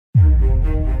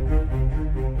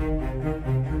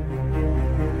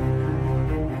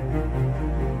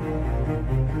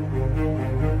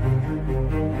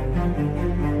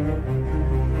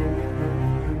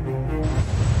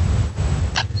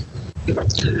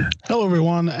Hello,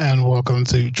 everyone, and welcome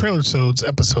to Trailersodes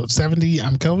episode 70.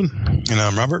 I'm Kelvin. And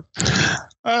I'm Robert.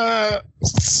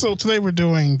 So today we're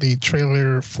doing the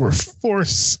trailer for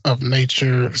Force of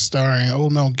Nature, starring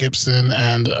old Mel Gibson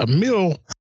and Emil.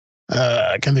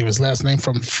 I can't think of his last name,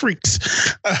 from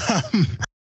Freaks. I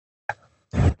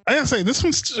gotta say, this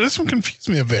one confused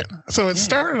me a bit. So it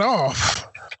started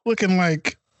off looking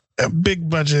like a big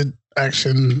budget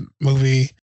action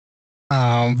movie.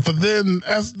 But then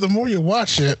as the more you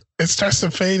watch it, it starts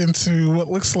to fade into what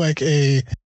looks like a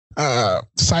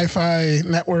sci-fi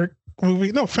network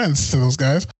movie. No offense to those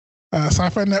guys.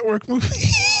 Sci-fi network movie.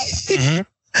 Mm-hmm.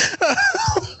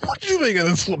 What do you think of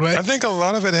this one, man? I think a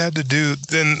lot of it had to do,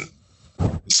 then,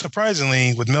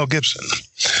 surprisingly, with Mel Gibson.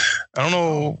 I don't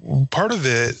know, part of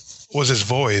it was his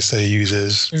voice that he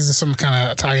uses. Is this some kind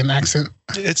of Italian accent?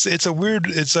 It's a weird,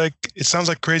 it's like, it sounds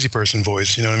like crazy person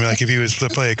voice, you know what I mean? Like if he was to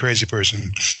play a crazy person.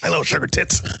 Hello, sugar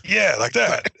tits. Yeah, like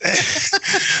that.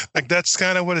 Like that's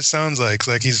kind of what it sounds like. It's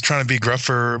like he's trying to be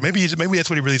gruffer. Maybe that's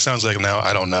what he really sounds like now.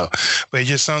 I don't know. But he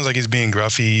just sounds like he's being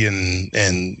gruffy and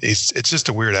it's just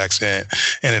a weird accent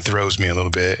and it throws me a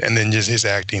little bit. And then just his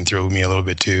acting threw me a little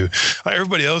bit too. Like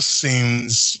everybody else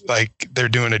seems like they're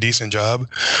doing a decent job.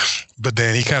 But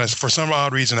then he kind of, for some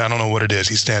odd reason, I don't know what it is,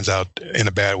 he stands out in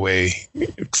a bad way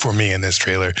for me in this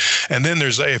trailer. And then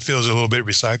it feels a little bit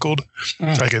recycled.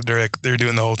 Like they're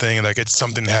doing the whole thing like it's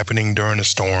something happening during a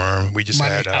storm. We just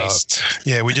had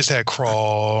we just had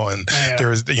Crawl, and there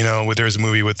was a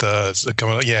movie with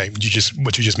what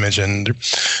you just mentioned,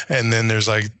 and then there's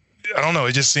like, I don't know,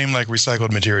 it just seemed like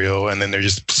recycled material, and then they're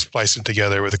just splicing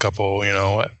together with a couple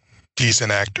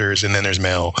decent actors, and then there's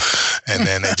Mel, and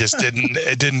then it just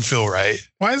didn't feel right.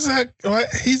 Why is that?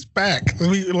 He's back.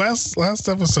 Last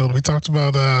episode we talked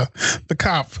about the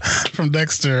cop from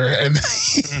Dexter, and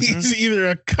he's either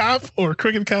a cop or a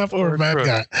crooked cop or a bad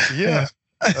guy. Yeah.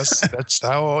 That's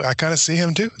how I kind of see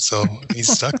him too. So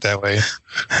he's stuck that way.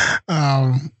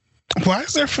 Why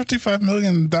is there $55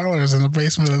 million in the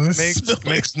basement of this?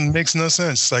 Makes no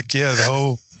sense. Like,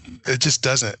 it just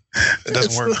doesn't. It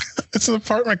doesn't work. It's an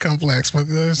apartment complex, but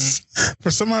there's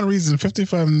for some odd reason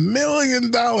 $55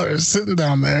 million sitting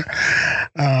down there.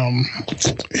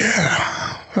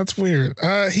 That's weird.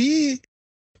 I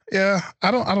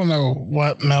don't know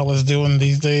what Mel is doing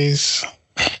these days.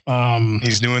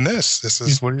 He's doing this. This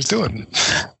is what he's doing.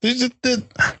 Did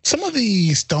some of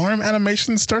the storm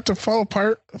animations start to fall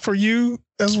apart for you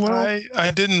as well?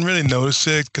 I didn't really notice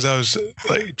it because I was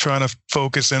like trying to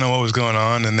focus in on what was going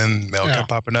on, and then Mel kept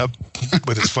popping up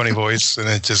with his funny voice, and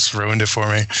it just ruined it for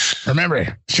me.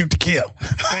 Remember, shoot to kill.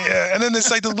 Yeah, and then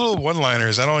it's like the little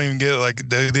one-liners. I don't even get, like,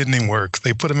 they didn't even work.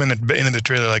 They put them in the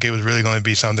trailer like it was really going to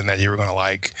be something that you were going to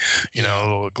like, a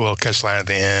little catch line at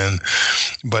the end,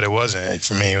 but it wasn't.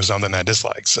 For me, it was something I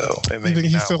disliked. So it made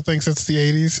he still thinks it's the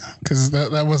 80s because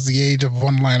that was the age of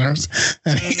one-liners.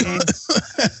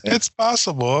 It's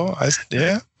possible. I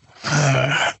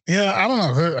don't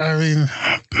know. I mean,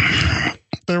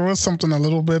 there was something a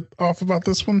little bit off about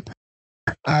this one.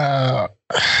 I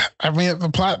mean, the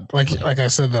plot, like I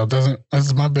said, though,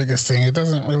 that's my biggest thing. It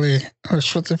doesn't really,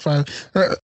 55.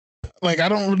 Like, I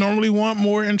don't normally want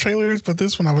more in trailers, but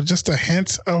this one, I was just a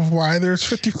hint of why there's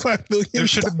 $55 million. There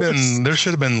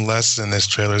should have been less in this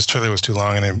trailer. This trailer was too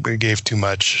long and it gave too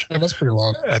much. Yeah, that's pretty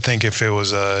long. I think if it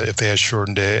was if they had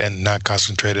shortened it and not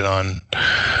concentrated on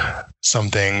some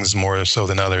things more so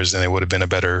than others, then it would have been it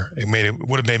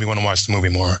would have made me want to watch the movie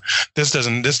more. This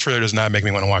trailer does not make me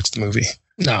want to watch the movie.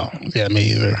 No, yeah, me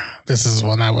either. This is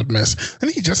one I would miss.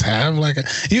 Didn't he just have like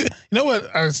you know what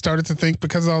I started to think,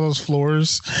 because of all those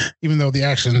floors, even though the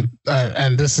action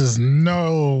and this is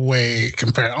no way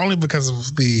compared, only because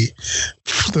of the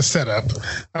setup,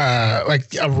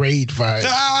 like a raid vibe.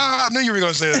 I knew you were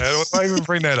going to say that. Why even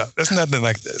bring that up? That's nothing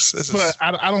like this. But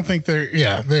I don't think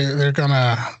they're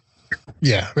gonna.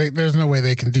 Yeah, there's no way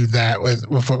they can do that with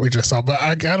what we just saw. But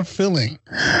I got a feeling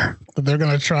that they're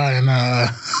going to try and...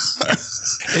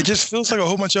 It just feels like a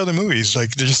whole bunch of other movies.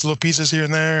 Like, there's just little pieces here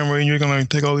and there, and where you're going to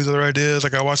take all these other ideas.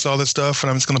 Like, I watched all this stuff,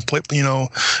 and I'm just going to play, do a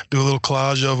little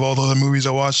collage of all the other movies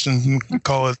I watched and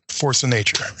call it Force of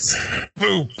Nature.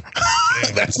 Boom.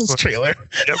 That's his trailer.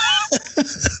 Yep.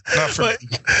 Not for me.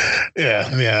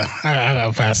 Yeah.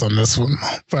 I'll pass on this one.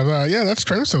 But, that's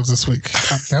Trailersodes this week.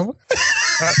 I'm Kevin.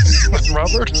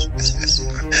 Robert?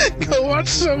 Go watch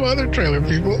some other trailer,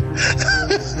 people.